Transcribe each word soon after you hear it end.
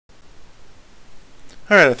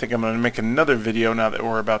Alright, I think I'm going to make another video now that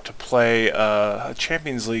we're about to play a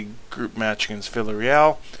Champions League group match against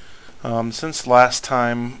Villareal. Since last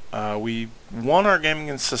time we won our game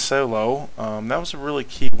against Sassuolo, that was a really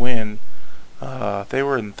key win. They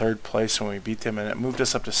were in third place when we beat them, and it moved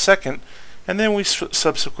us up to second. And then we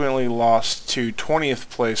subsequently lost to 20th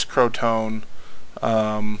place Crotone,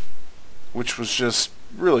 which was just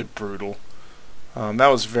really brutal. That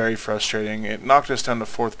was very frustrating. It knocked us down to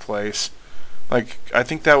fourth place. I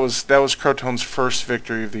think that was Crotone's first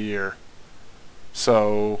victory of the year.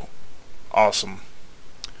 So awesome.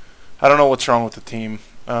 I don't know what's wrong with the team.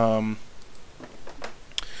 I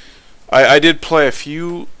did play a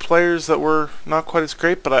few players that were not quite as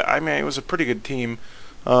great, but I mean it was a pretty good team.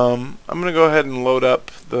 I'm gonna go ahead and load up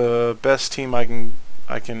the best team I can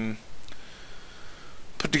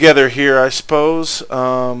put together here, I suppose.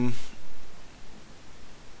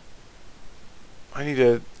 I need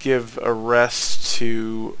to give a rest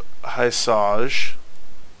to Haisage.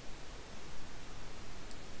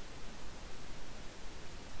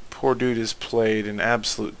 Poor dude has played an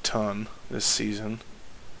absolute ton this season.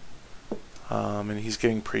 And he's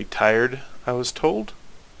getting pretty tired, I was told.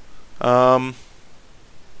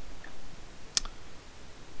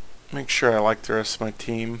 Make sure I like the rest of my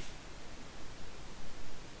team.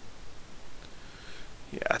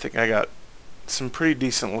 Yeah, I think I got some pretty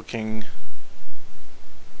decent looking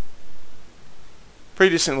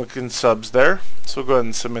subs there, so we'll go ahead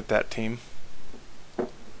and submit that team.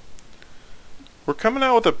 We're going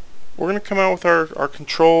to come out with our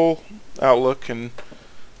control outlook and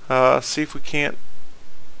see if we can't,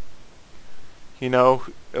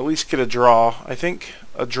 at least get a draw. I think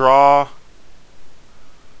a draw,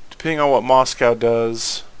 depending on what Moscow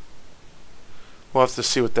does, we'll have to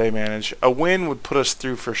see what they manage. A win would put us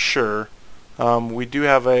through for sure. We do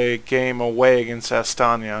have a game away against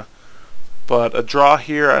Astana. But a draw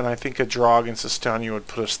here, and I think a draw against Estonia would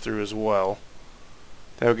put us through as well.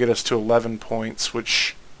 That would get us to 11 points,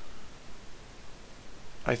 which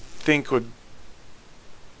I think would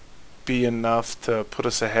be enough to put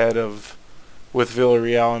us ahead of, with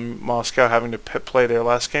Villareal and Moscow having to play their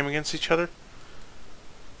last game against each other.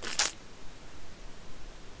 Let's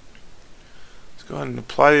go ahead and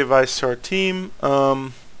apply the advice to our team.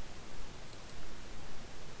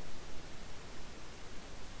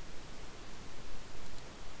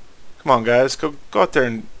 Come on, guys, go out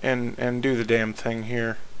there and do the damn thing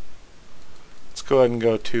here. Let's go ahead and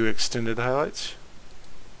go to extended highlights.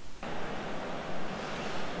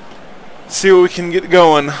 See what we can get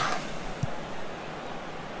going.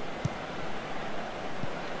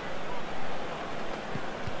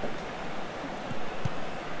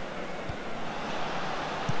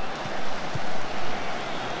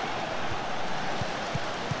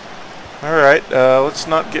 Alright, let's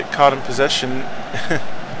not get caught in possession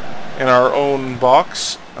in our own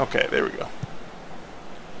box. Okay, there we go.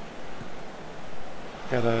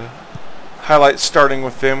 Got a highlight starting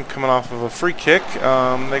with them coming off of a free kick.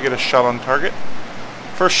 They get a shot on target.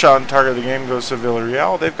 First shot on target of the game goes to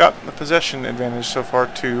Villareal. They've got the possession advantage so far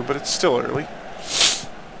too, but it's still early.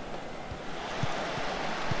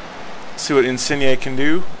 See what Insigne can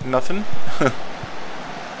do. Nothing.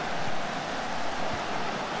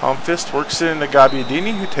 Homfist works it into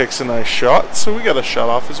Gabbiadini, who takes a nice shot, so we got a shot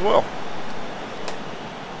off as well.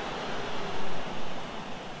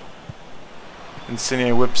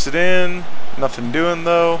 Insigne whips it in. Nothing doing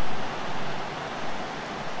though.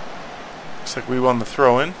 Looks like we won the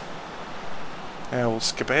throw-in. And we'll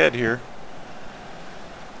skip ahead here.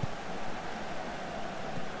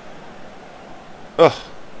 Ugh.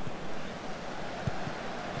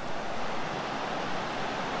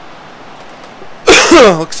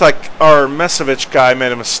 Looks like our Mesovic guy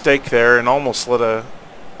made a mistake there and almost let a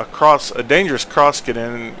dangerous cross get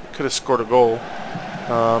in and could have scored a goal.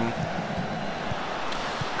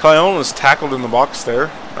 Cleon was tackled in the box there.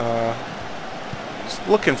 Just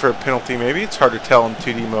looking for a penalty maybe. It's hard to tell in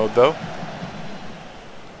 2D mode though.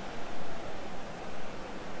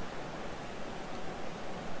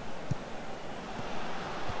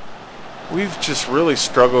 We've just really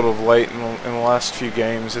struggled of late in the last few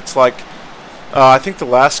games. It's like I think the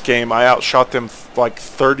last game I outshot them like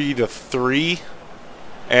 30-3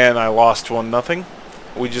 and I lost 1-0.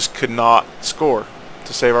 We just could not score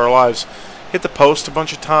to save our lives. Hit the post a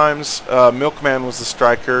bunch of times. Milkman was the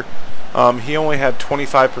striker. He only had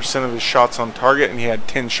 25% of his shots on target and he had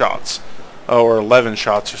 10 shots. Or 11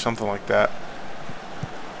 shots or something like that.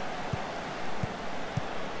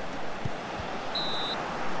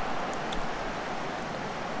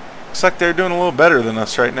 Looks like they're doing a little better than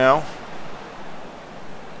us right now.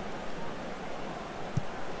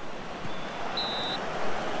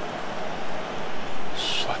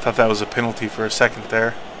 Thought that was a penalty for a second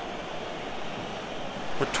there.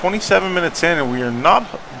 We're 27 minutes in, and we are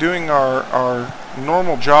not doing our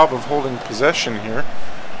normal job of holding possession here.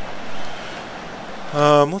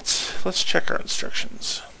 Let's check our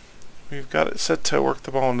instructions. We've got it set to work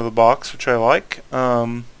the ball into the box, which I like.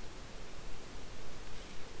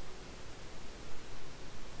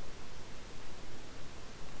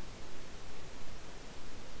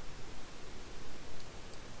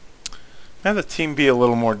 Have the team be a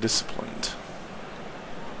little more disciplined.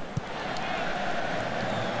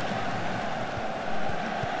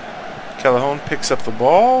 Calhoun picks up the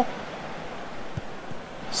ball,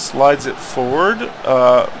 slides it forward.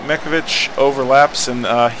 Mekovic overlaps, and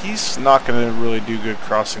he's not going to really do good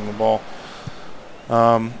crossing the ball.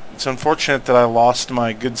 It's unfortunate that I lost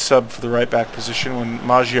my good sub for the right back position when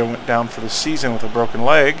Maggio went down for the season with a broken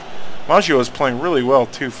leg. Maggio was playing really well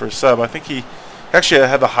too for a sub. I think he actually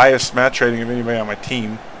had the highest match rating of anybody on my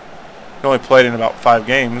team. He only played in about 5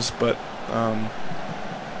 games, but well,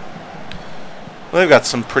 they've got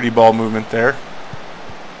some pretty ball movement there.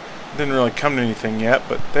 Didn't really come to anything yet,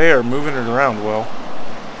 but they are moving it around well.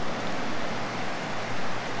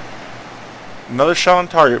 Another shot on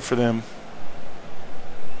target for them.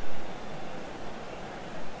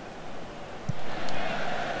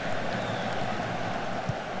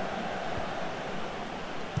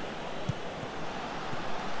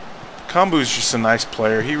 Kambu's just a nice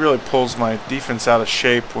player. He really pulls my defense out of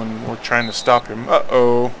shape when we're trying to stop him.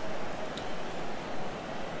 Uh-oh.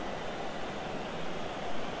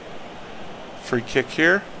 Free kick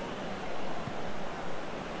here.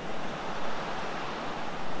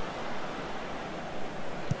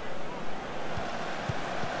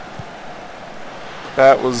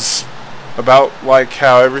 That was about like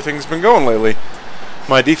how everything's been going lately.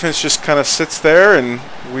 My defense just kind of sits there, and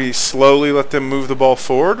we slowly let them move the ball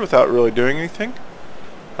forward without really doing anything.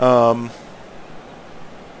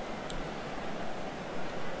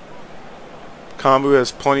 Kambu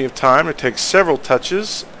has plenty of time to take several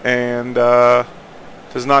touches and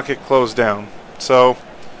does not get closed down. So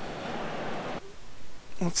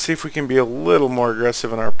let's see if we can be a little more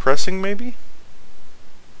aggressive in our pressing maybe.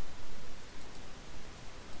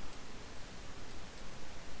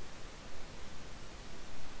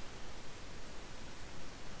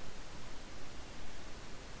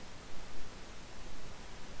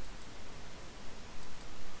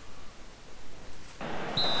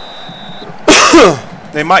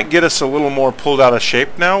 They might get us a little more pulled out of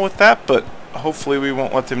shape now with that, but hopefully we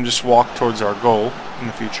won't let them just walk towards our goal in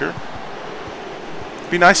the future.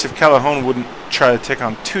 It'd be nice if Calhoun wouldn't try to take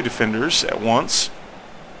on 2 defenders at once.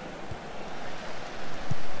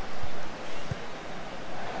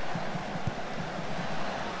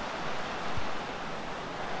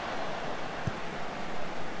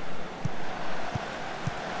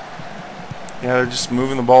 Yeah, they're just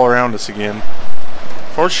moving the ball around us again.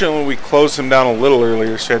 Fortunately, we closed him down a little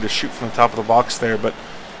earlier, so he had to shoot from the top of the box there, but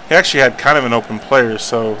he actually had kind of an open player,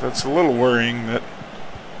 so that's a little worrying. That.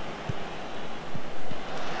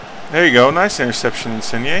 There you go, nice interception,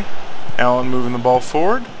 Insigne. Allen moving the ball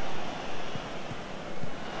forward.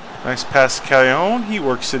 Nice pass to Calhoun. He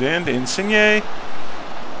works it in to Insigne. It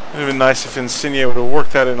would have been nice if Insigne would have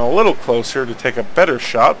worked that in a little closer to take a better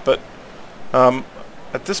shot, but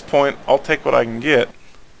at this point, I'll take what I can get.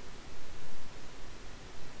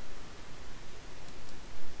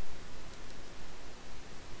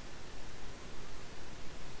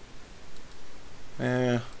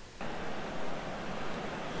 Yeah.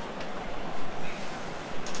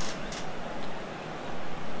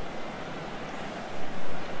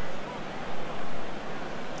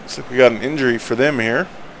 Looks like we got an injury for them here.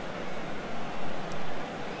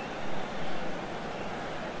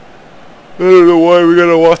 I don't know why we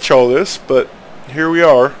gotta watch all this, but here we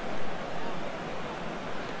are.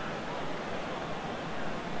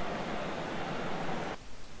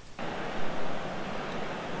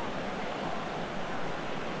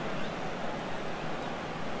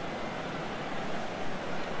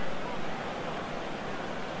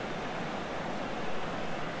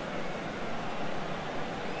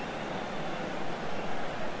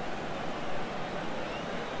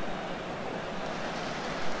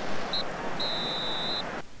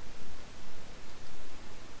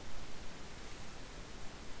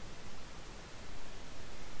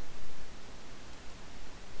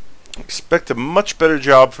 Expect a much better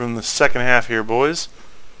job from the second half here, boys.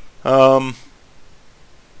 Alright,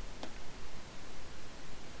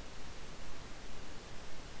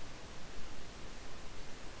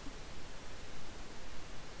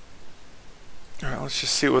 let's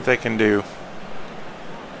just see what they can do.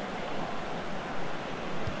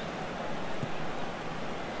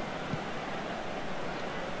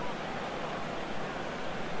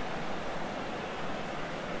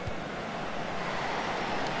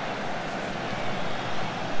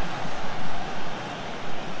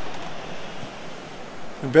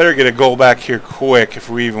 We better get a goal back here quick if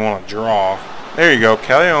we even want to draw. There you go,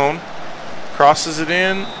 Callejon crosses it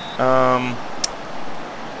in.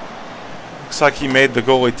 Looks like he made the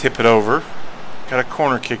goalie tip it over. Got a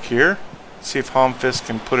corner kick here. See if Holmfist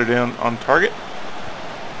can put it in on target.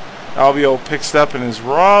 Albiol picks it up and is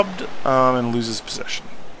robbed and loses possession.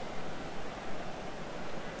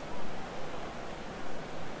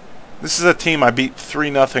 This is a team I beat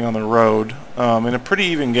 3-0 on the road in a pretty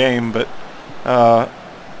even game, but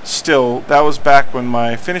still, that was back when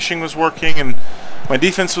my finishing was working and my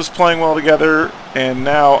defense was playing well together, and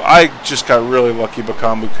now I just got really lucky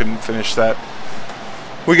Bakambu couldn't finish that.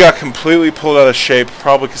 We got completely pulled out of shape,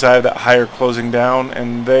 probably because I had that higher closing down,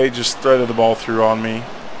 and they just threaded the ball through on me.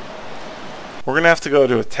 We're going to have to go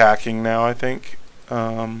to attacking now, I think.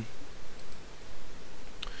 Up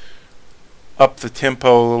the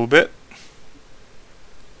tempo a little bit.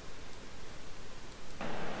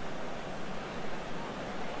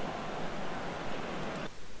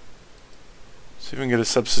 See if we can get a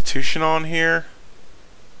substitution on here.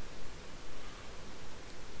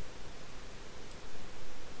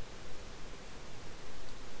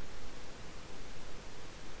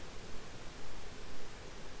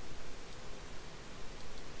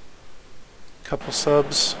 Couple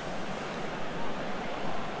subs.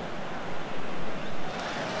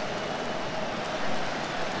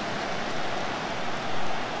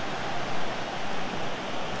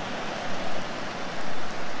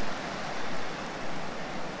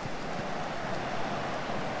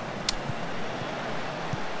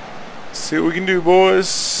 See what we can do,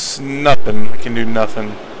 boys. Nothing. We can do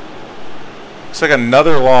nothing. Looks like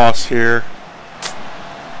another loss here.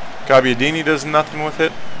 Gabbiadini does nothing with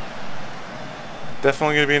it.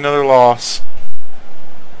 Definitely going to be another loss.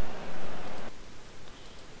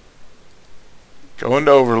 Go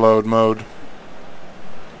into overload mode.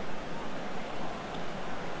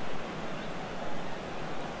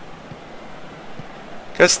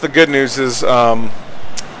 Guess the good news is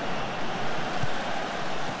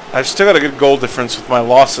I've still got a good goal difference with my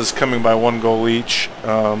losses coming by 1 goal each.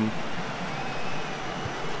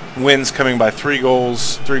 Wins coming by 3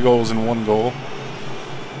 goals and 1 goal.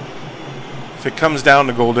 If it comes down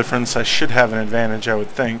to goal difference, I should have an advantage, I would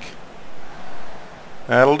think.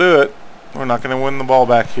 That'll do it. We're not going to win the ball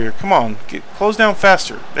back here. Come on, close down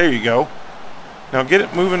faster. There you go. Now get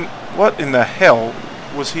it moving. What in the hell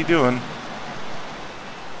was he doing?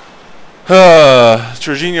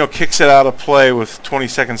 Jorginho kicks it out of play with 20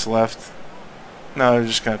 seconds left. No, they're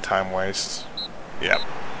just going to time waste. Yep.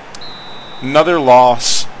 Another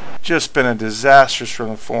loss. Just been a disastrous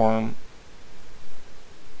run of form.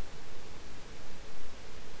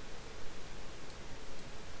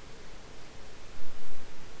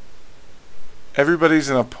 Everybody's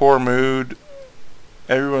in a poor mood.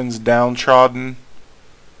 Everyone's downtrodden.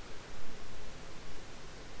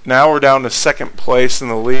 Now we're down to 2nd place in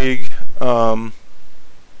the league. And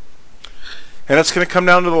it's going to come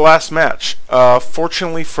down to the last match.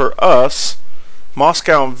 Fortunately for us,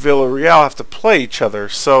 Moscow and Villareal have to play each other.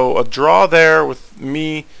 So a draw there with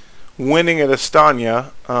me winning at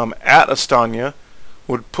Astana,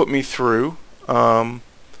 would put me through.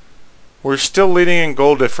 We're still leading in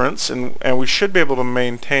goal difference, and we should be able to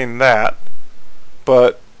maintain that.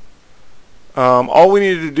 But all we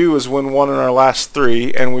needed to do was win 1 in our last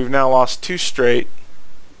 3, and we've now lost 2 straight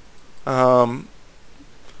in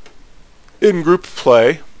group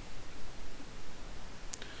play.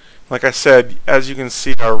 Like I said, as you can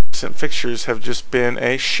see, our recent fixtures have just been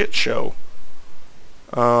a shit show.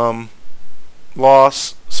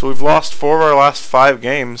 Loss. So we've lost 4 of our last 5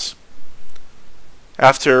 games.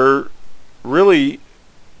 After really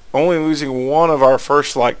only losing 1 of our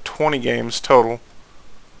first like 20 games total,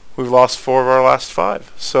 we've lost 4 of our last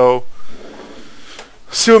 5. So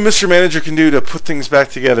see what Mr. Manager can do to put things back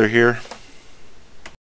together here.